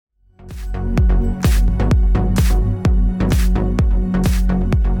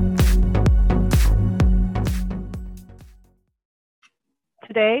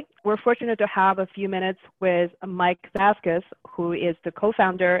today, we're fortunate to have a few minutes with Mike Vasquez, who is the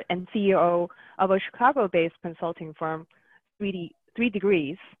co-founder and CEO of a Chicago-based consulting firm,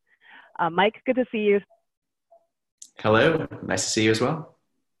 3Degrees. Mike, good to see you. Hello, nice to see you as well.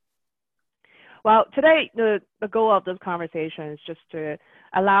 Well, today, the goal of this conversation is just to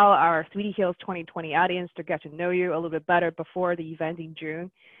allow our 3DHEALS2020 audience to get to know you a little bit better before the event in June.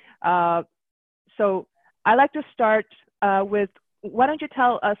 So I'd like to start with, why don't you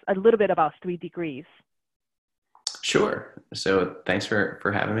tell us a little bit about 3Degrees? Sure. So thanks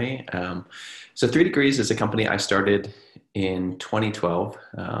for having me. So 3Degrees is a company I started in 2012,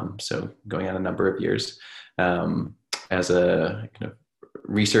 so going on a number of years, as a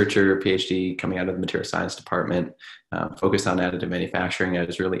researcher, PhD, coming out of the material science department, focused on additive manufacturing. I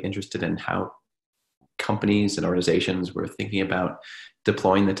was really interested in how companies and organizations were thinking about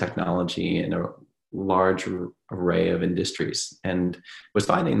deploying the technology in a large array of industries, and was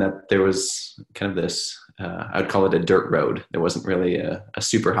finding that there was kind of this, I would call it a dirt road. There wasn't really a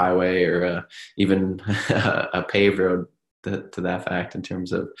super highway or even a paved road to that fact, in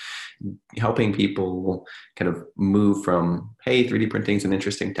terms of helping people kind of move from, hey, 3D printing is an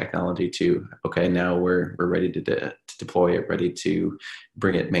interesting technology, to, okay, now we're ready to deploy it, ready to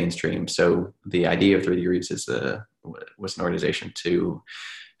bring it mainstream. So the idea of 3Degrees was an organization to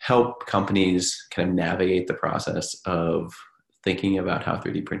help companies kind of navigate the process of thinking about how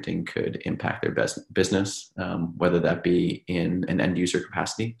 3D printing could impact their business, whether that be in an end user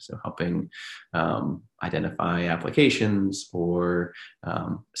capacity, so helping identify applications or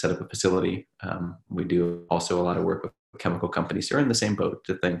set up a facility. We do also a lot of work with chemical companies who are in the same boat,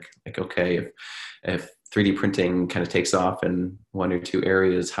 to think like, okay, if 3D printing kind of takes off in one or two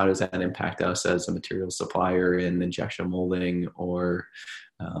areas, how does that impact us as a material supplier in injection molding or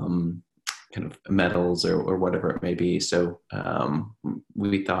kind of metals or whatever it may be. So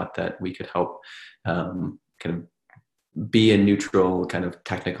we thought that we could help kind of be a neutral kind of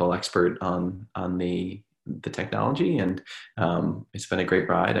technical expert on the technology. And it's been a great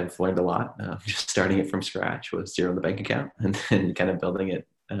ride. I've learned a lot, just starting it from scratch with zero in the bank account, and then kind of building it,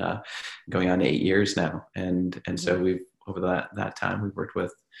 going on 8 years now. And so we've, over that time, we've worked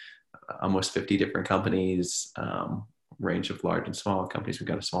with almost 50 different companies, range of large and small companies. We've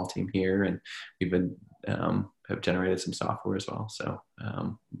got a small team here, and we've been have generated some software as well. So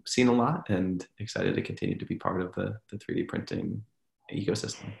seen a lot, and excited to continue to be part of the 3D printing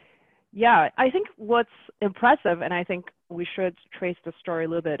ecosystem. Yeah, I think what's impressive, and I think we should trace the story a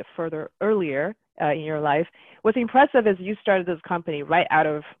little bit further earlier in your life. What's impressive is you started this company right out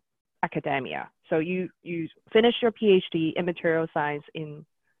of academia. So you finished your PhD in material science in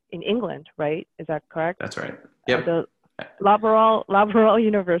England, right? Is that correct? That's right. Yep. The Loughborough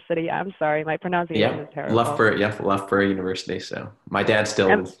University. I'm sorry, my pronunciation is terrible. Loughborough University. So my dad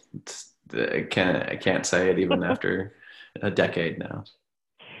still can't say it even after a decade now.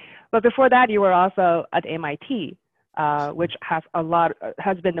 But before that, you were also at MIT, which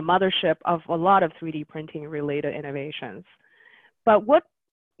has been the mothership of a lot of 3D printing related innovations. But what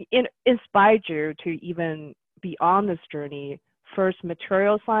inspired you to even be on this journey? First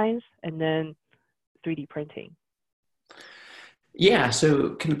material science, and then 3D printing. Yeah,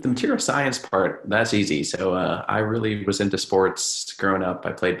 so kind of the material science part, that's easy. So I really was into sports growing up.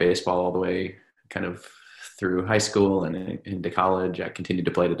 I played baseball all the way kind of through high school and into college. I continued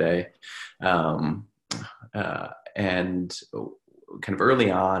to play today. And kind of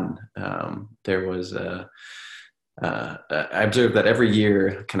early on, there was I observed that every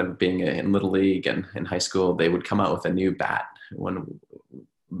year, kind of being in Little League and in high school, they would come out with a new bat, one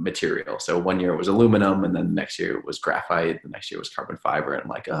material. So one year it was aluminum, and then the next year it was graphite, the next year it was carbon fiber. And I'm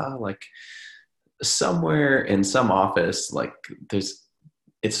like, like somewhere in some office, like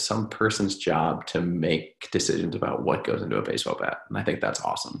it's some person's job to make decisions about what goes into a baseball bat. And I think that's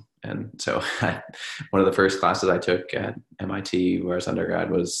awesome. And so one of the first classes I took at MIT, where I was undergrad,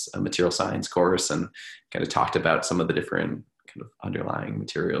 was a material science course, and kind of talked about some of the different kind of underlying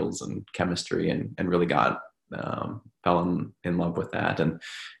materials and chemistry, and really fell in love with that, and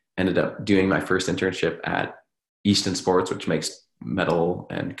ended up doing my first internship at Easton Sports, which makes metal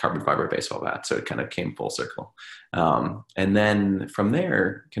and carbon fiber baseball bats. So it kind of came full circle. And then from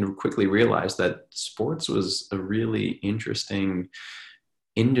there, kind of quickly realized that sports was a really interesting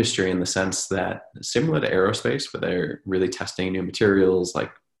industry, in the sense that, similar to aerospace, where they're really testing new materials,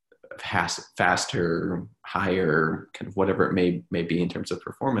 like faster, higher, kind of whatever it may be in terms of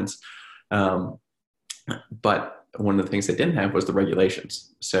performance. But one of the things they didn't have was the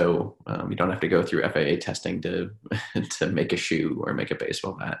regulations. So you don't have to go through FAA testing to to make a shoe or make a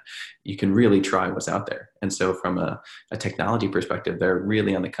baseball bat. You can really try what's out there. And so from a technology perspective, they're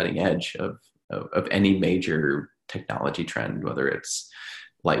really on the cutting edge of any major technology trend, whether it's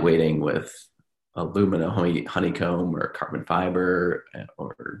lightweighting with aluminum honeycomb or carbon fiber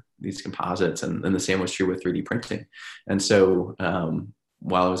or these composites. And the same was true with 3D printing. And so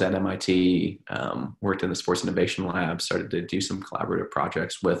while I was at MIT, worked in the Sports Innovation Lab, started to do some collaborative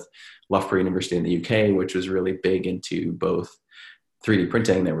projects with Loughborough University in the UK, which was really big into both 3D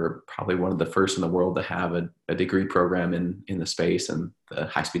printing. They were probably one of the first in the world to have a degree program in the space, and the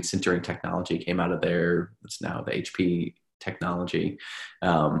high-speed sintering technology came out of there. It's now the HP technology.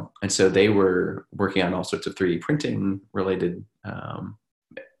 And so they were working on all sorts of 3D printing related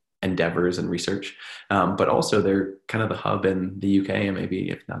endeavors and research, but also they're kind of the hub in the UK and maybe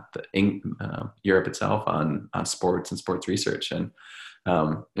if not Europe itself on sports and sports research. And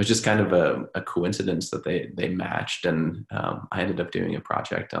it was just kind of a coincidence that they matched, and I ended up doing a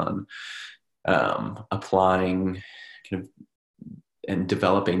project on applying kind of and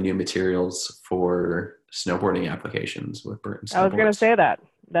developing new materials for snowboarding applications with Burton snowboards. I was going to say that.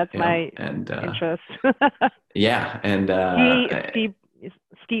 That's my interest. Yeah, and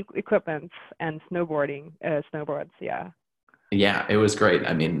ski equipment and snowboards. Yeah, it was great.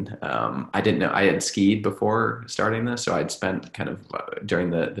 I mean, I didn't know I had skied before starting this, so I'd spent kind of during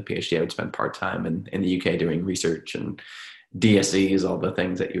the PhD, I would spend part-time in the UK doing research and DSEs, all the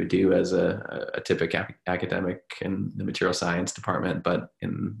things that you would do as a typical academic in the material science department. But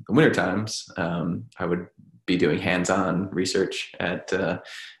in the winter times, I would be doing hands-on research at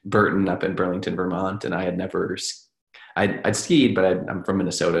Burton up in Burlington, Vermont. And I had never, I'd skied, but I'm from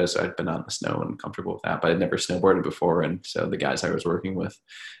Minnesota, so I'd been on the snow and comfortable with that, but I'd never snowboarded before. And so the guys I was working with,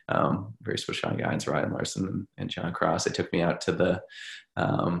 very special guys, Ryan Larson and John Cross, they took me out to the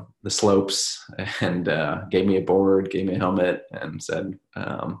slopes and gave me a board, gave me a helmet, and said,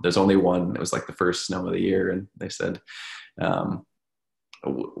 there's only one. It was like the first snow of the year. And they said,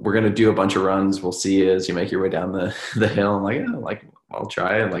 we're going to do a bunch of runs. We'll see you as you make your way down the hill. I'm like, yeah, like I'll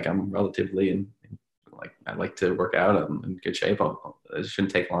try it. Like I'm relatively like I like to work out. I'm in good shape. It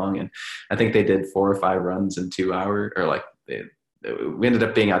shouldn't take long. And I think they did 4 or 5 runs in 2 hours, or like we ended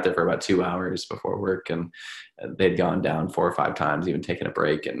up being out there for about 2 hours before work, and they'd gone down 4 or 5 times, even taking a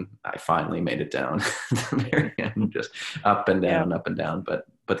break. And I finally made it down to the very end, just up and down, up and down, but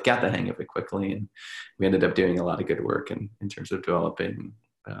got the hang of it quickly. And we ended up doing a lot of good work in terms of developing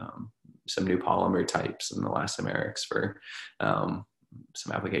some new polymer types and elastomerics for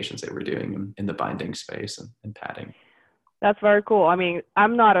some applications they were doing in the binding space and padding. That's very cool. I mean,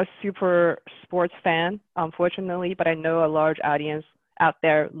 I'm not a super sports fan, unfortunately, but I know a large audience out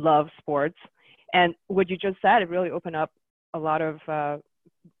there loves sports. And what you just said, it really opened up a lot of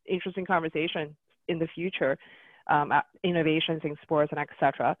interesting conversation in the future, innovations in sports and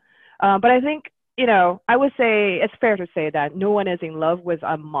etc. But I think, I would say it's fair to say that no one is in love with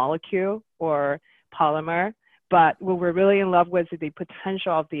a molecule or polymer, but what we're really in love with is the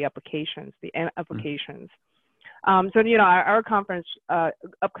potential of the applications, the end applications. So, our conference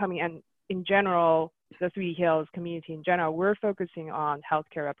upcoming, and in general, the 3DHEALS community in general, we're focusing on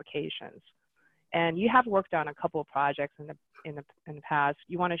healthcare applications. And you have worked on a couple of projects in the past.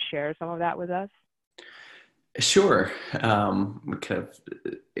 You want to share some of that with us? Sure. Kind of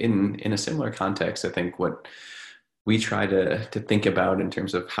in a similar context, I think what we try to think about in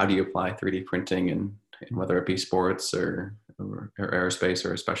terms of how do you apply 3D printing and whether it be sports or aerospace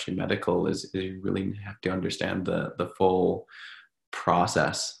or especially medical is you really have to understand the full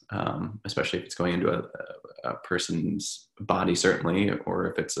process, especially if it's going into a person's body, certainly, or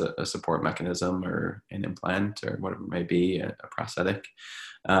if it's a support mechanism or an implant or whatever it may be, a prosthetic.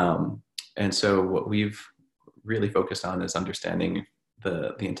 And so what we've really focused on is understanding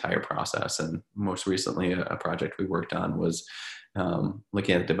the entire process. And most recently, a project we worked on was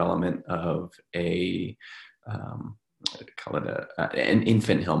looking at the development of call it an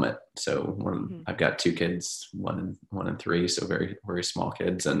infant helmet. So I've got 2 kids, one and 3, so very, very small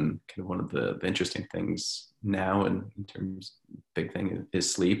kids. And kind of one of the interesting things now in terms big thing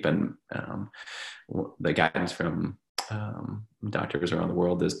is sleep. And the guidance from doctors around the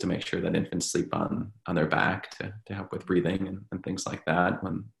world is to make sure that infants sleep on their back to help with breathing and things like that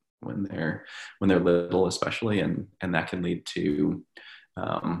when they're little, especially, and that can lead to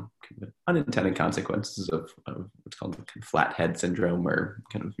unintended consequences of what's called flat head syndrome, where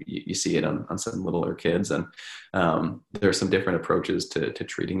kind of you see it on some littler kids. And there are some different approaches to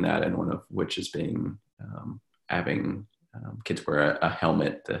treating that, and one of which is having kids wear a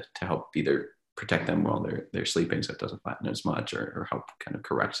helmet to help either protect them while they're sleeping, so it doesn't flatten as much, or help kind of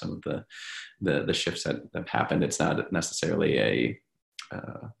correct some of the shifts that have happened. It's not necessarily a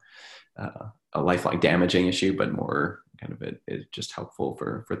lifelong damaging issue, but more kind of it's just helpful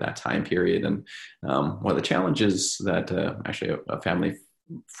for that time period. And one of the challenges that actually a family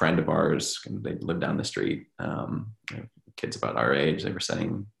friend of ours, they live down the street, kids about our age, they were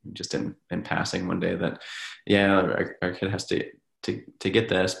saying just in passing one day that, our kid has to get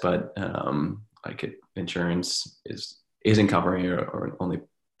this, but like insurance isn't covering it, or only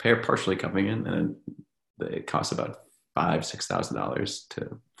partially covering it, and it costs about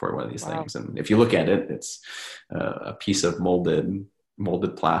 $5,000-$6,000 for one of these things. And if you look at it, it's a piece of molded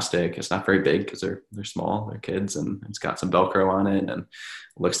plastic. It's not very big because they're small, they're kids, and it's got some Velcro on it, and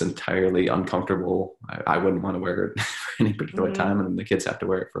looks entirely uncomfortable. I wouldn't want to wear it for any particular time, and the kids have to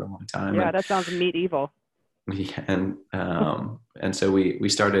wear it for a long time. Yeah, that sounds medieval. Yeah, and so we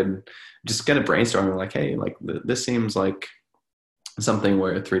started just kind of brainstorming, like, hey, like this seems like something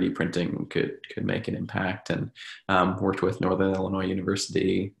where 3D printing could make an impact, and worked with Northern Illinois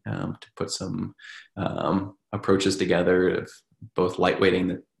University to put some approaches together of both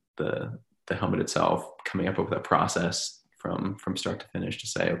lightweighting the helmet itself, coming up with a process from start to finish to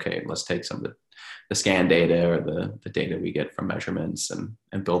say, okay, let's take some of the scan data or the data we get from measurements and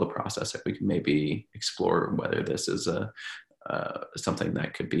build a process that we can maybe explore whether this is something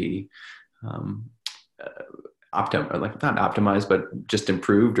that could be not optimized, but just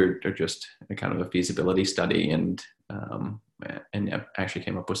improved, or just a kind of a feasibility study. And actually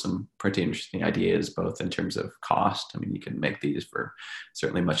came up with some pretty interesting ideas, both in terms of cost. I mean, you can make these for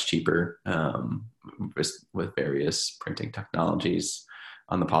certainly much cheaper with various printing technologies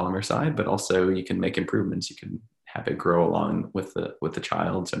on the polymer side, but also you can make improvements. You can have it grow along with the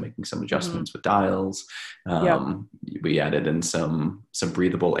child. So making some adjustments with dials. We added in some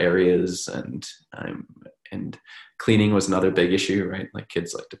breathable areas, and cleaning was another big issue, right? Like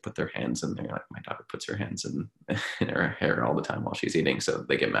kids like to put their hands in there. Like my daughter puts her hands in her hair all the time while she's eating, so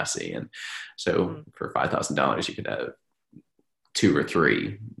they get messy. And so for $5,000, you could have 2 or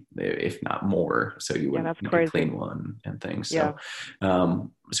 3, if not more. So you could clean one and things. So,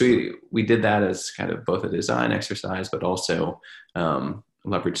 so we did that as kind of both a design exercise, but also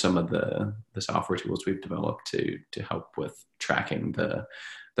leverage some of the software tools we've developed to help with tracking the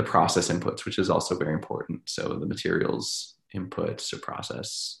process inputs, which is also very important. So the materials inputs to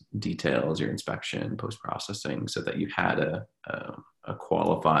process details, your inspection, post-processing, so that you had a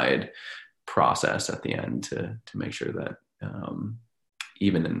qualified process at the end to make sure that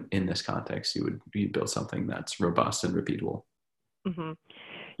even in this context, you build something that's robust and repeatable. Mm-hmm.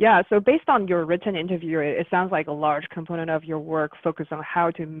 Yeah, so based on your written interview, it sounds like a large component of your work focused on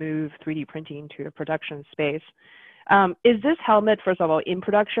how to move 3D printing into the production space. Is this helmet, first of all, in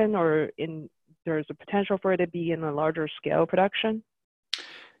production, or there's a potential for it to be in a larger scale production?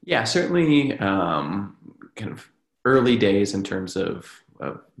 Yeah, certainly kind of early days in terms of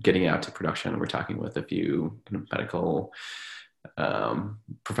getting out to production. We're talking with a few kind of medical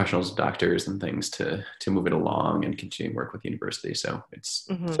professionals, doctors and things to move it along and continue to work with the university. So it's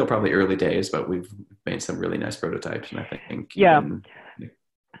still probably early days, but we've made some really nice prototypes, and I think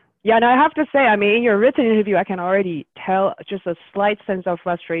Yeah, and I have to say, I mean, in your written interview, I can already tell just a slight sense of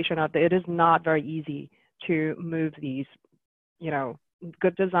frustration of that it is not very easy to move these,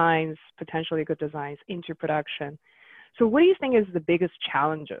 good designs, potentially good designs, into production. So what do you think is the biggest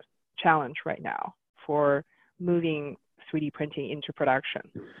challenge right now for moving 3D printing into production?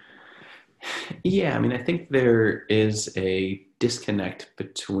 Yeah, I mean, I think there is a disconnect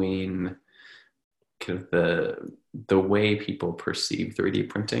between kind of the way people perceive 3D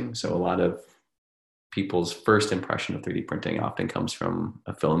printing. So a lot of people's first impression of 3D printing often comes from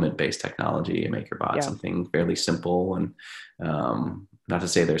a filament-based technology, a maker bot, something fairly simple. And not to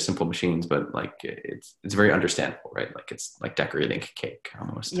say they're simple machines, but like it's very understandable, right? Like it's like decorating a cake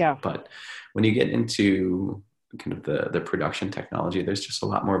almost. Yeah. But when you get into kind of the production technology, there's just a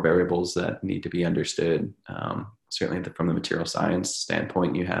lot more variables that need to be understood. Certainly from the material science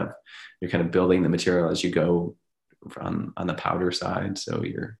standpoint, you're kind of building the material as you go on the powder side. So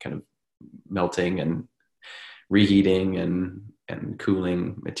you're kind of melting and reheating and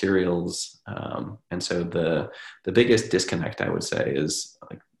cooling materials. And so the biggest disconnect, I would say, is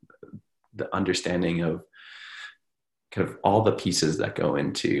like the understanding of kind of all the pieces that go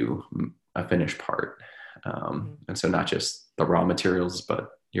into a finished part. And so not just the raw materials,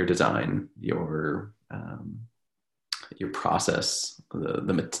 but your design, your process,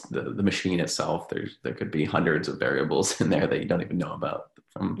 the machine itself. There could be hundreds of variables in there that you don't even know about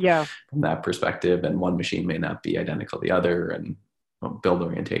from that perspective. And one machine may not be identical to the other. And build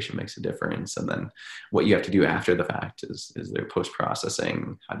orientation makes a difference. And then what you have to do after the fact is there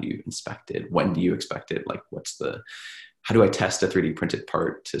post-processing. How do you inspect it? When do you expect it? Like how do I test a 3D printed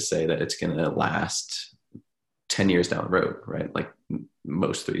part to say that it's going to last 10 years down the road, right? Like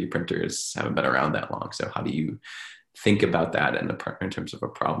most 3D printers haven't been around that long. So how do you think about that in terms of a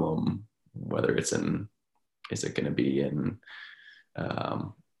problem, whether is it going to be in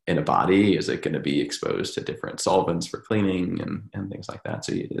a body? Is it going to be exposed to different solvents for cleaning and things like that?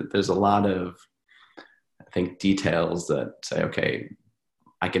 So there's a lot of, I think, details that say, okay,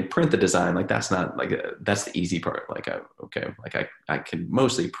 I can print the design. Like that's not like, that's the easy part. Like, I can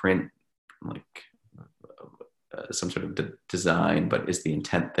mostly print like some sort of design, but is the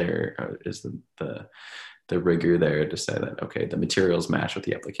intent there? Or is the rigor there to say that, okay, the materials match with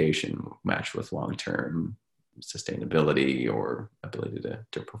the application, match with long-term sustainability or ability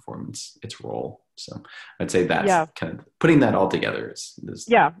to perform its role. So I'd say that's kind of putting that all together is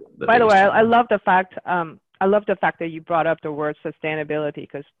By the way, I love the fact that you brought up the word sustainability,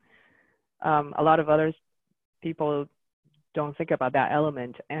 because a lot of other people don't think about that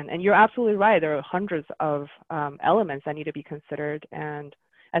element. And you're absolutely right. There are hundreds of elements that need to be considered. And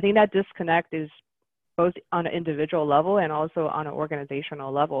I think that disconnect is both on an individual level and also on an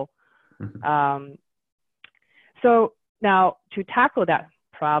organizational level. Mm-hmm. So now to tackle that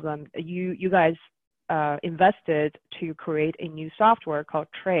problem, you guys invested to create a new software called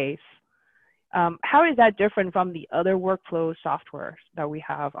Trace. How is that different from the other workflow software that we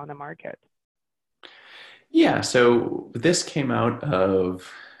have on the market? Yeah, so this came out of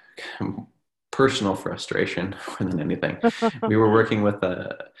personal frustration more than anything. We were working with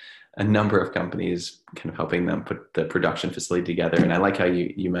a number of companies, kind of helping them put the production facility together. And I like how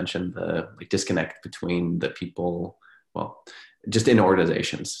you mentioned the disconnect between the people, well, just in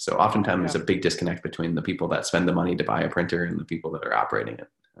organizations. So oftentimes there's a big disconnect between the people that spend the money to buy a printer and the people that are operating it.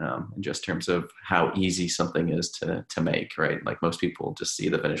 In just terms of how easy something is to make, right? Like most people just see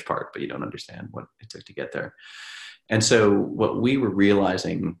the finished part, but you don't understand what it took to get there. And so what we were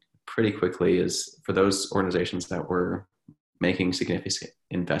realizing pretty quickly is for those organizations that were making significant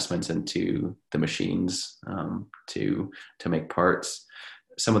investments into the machines to make parts,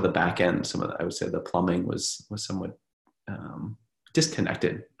 some of the back end, I would say the plumbing was somewhat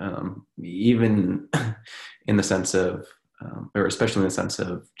disconnected, even in the sense of, or especially in the sense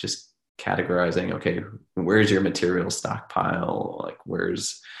of just categorizing, okay, where's your material stockpile? Like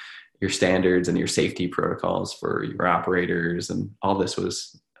where's your standards and your safety protocols for your operators? And all this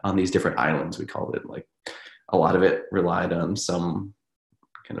was on these different islands, we called it. Like a lot of it relied on some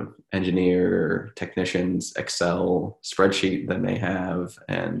kind of engineer, technicians, Excel spreadsheet that they have.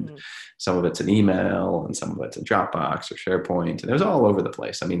 And some of it's an email and some of it's a Dropbox or SharePoint. And it was all over the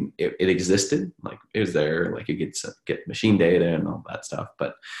place. I mean, it existed, like it was there, like you get machine data and all that stuff,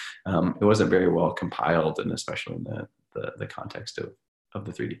 but it wasn't very well compiled, and especially in the context of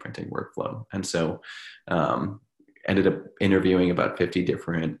the 3D printing workflow. And so ended up interviewing about 50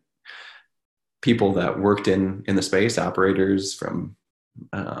 different people that worked in the space, operators from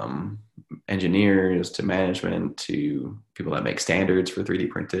engineers to management to people that make standards for 3D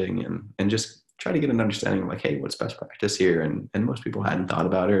printing, and just try to get an understanding of like, hey, what's best practice here? And most people hadn't thought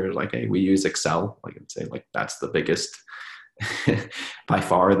about it. Or like, hey, we use Excel. Like I'd say like that's the biggest, by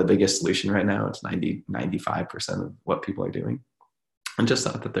far the biggest solution right now. It's 95% of what people are doing. And just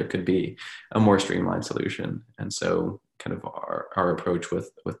thought that there could be a more streamlined solution. And so kind of our approach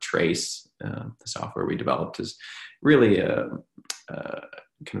with Trace, the software we developed, is really a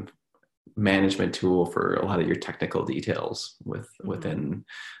kind of management tool for a lot of your technical details within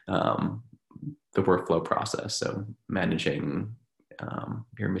the workflow process. So managing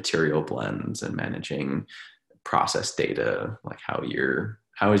your material blends and managing process data, like how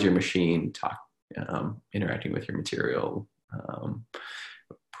is your machine interacting with your material,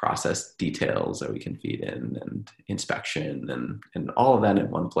 process details that we can feed in, and inspection and all of that in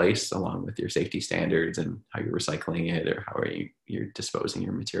one place, along with your safety standards and how you're recycling it or how you're disposing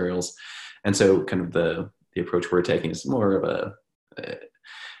your materials. And so kind of the approach we're taking is more of a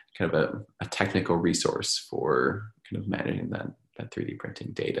technical resource for kind of managing that 3D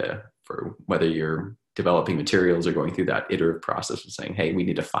printing data, for whether you're developing materials or going through that iterative process of saying, hey, we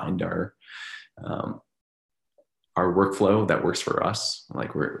need to find our workflow that works for us.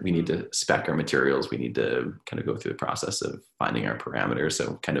 Like we need to spec our materials. We need to kind of go through the process of finding our parameters.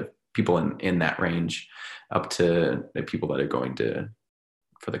 So kind of people in that range up to the people that are going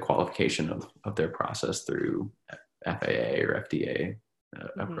for the qualification of their process through FAA or FDA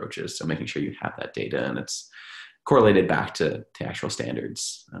approaches. So making sure you have that data and it's correlated back to actual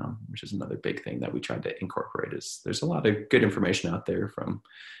standards, which is another big thing that we tried to incorporate. Is there's a lot of good information out there from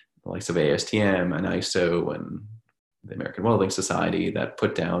the likes of ASTM and ISO and the American Welding Society that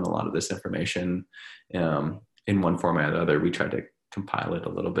put down a lot of this information in one format or other. We tried to compile it a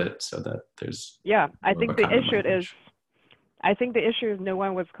little bit so that there's I think the issue is no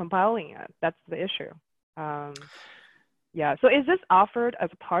one was compiling it. That's the issue. So is this offered as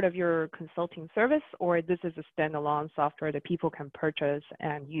a part of your consulting service, or this is a standalone software that people can purchase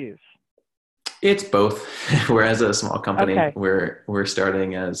and use? It's both. We're as a small company. Okay. We're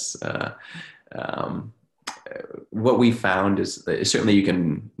starting as what we found is that certainly you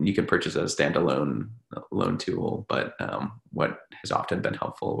can purchase a standalone loan tool, but what has often been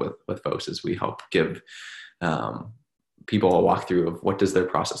helpful with folks is we help give people a walkthrough of what does their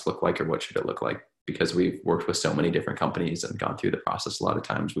process look like or what should it look like. Because we've worked with so many different companies and gone through the process, a lot of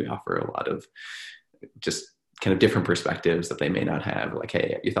times we offer a lot of just kind of different perspectives that they may not have. Like,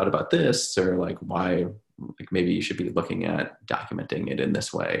 hey, have you thought about this? Or like, why, like maybe you should be looking at documenting it in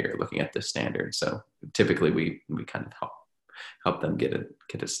this way or looking at this standard. So typically we kind of help them get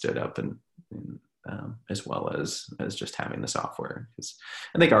it stood up and as well as just having the software. Because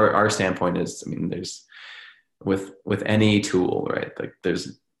I think our standpoint is, I mean, there's with any tool, right? Like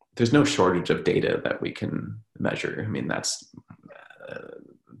there's no shortage of data that we can measure. I mean, that's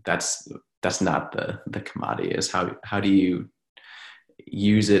not the commodity. Is how do you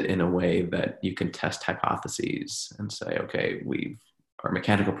use it in a way that you can test hypotheses and say, okay, our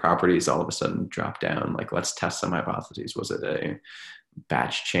mechanical properties all of a sudden drop down. Like, let's test some hypotheses. Was it a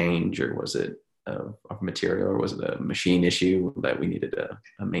batch change, or was it a material, or was it a machine issue that we needed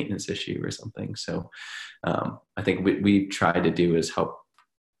a maintenance issue or something? So I think what we try to do is help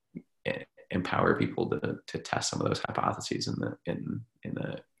empower people to test some of those hypotheses in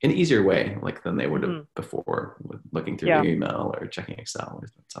an easier way, like than they would have before, with looking through the email or checking Excel or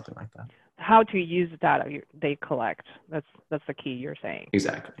something like that. How to use the data they collect. That's the key, you're saying.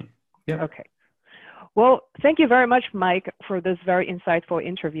 Exactly. Yeah. Okay. Well, thank you very much, Mike, for this very insightful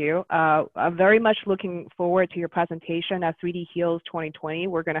interview. I'm very much looking forward to your presentation at 3DHEALS2020.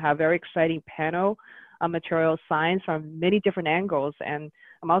 We're going to have a very exciting panel on material science from many different angles. And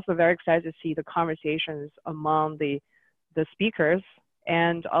I'm also very excited to see the conversations among the speakers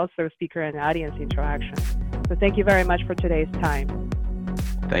and also speaker and audience interaction. So thank you very much for today's time.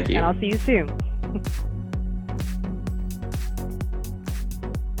 Thank you. And I'll see you soon.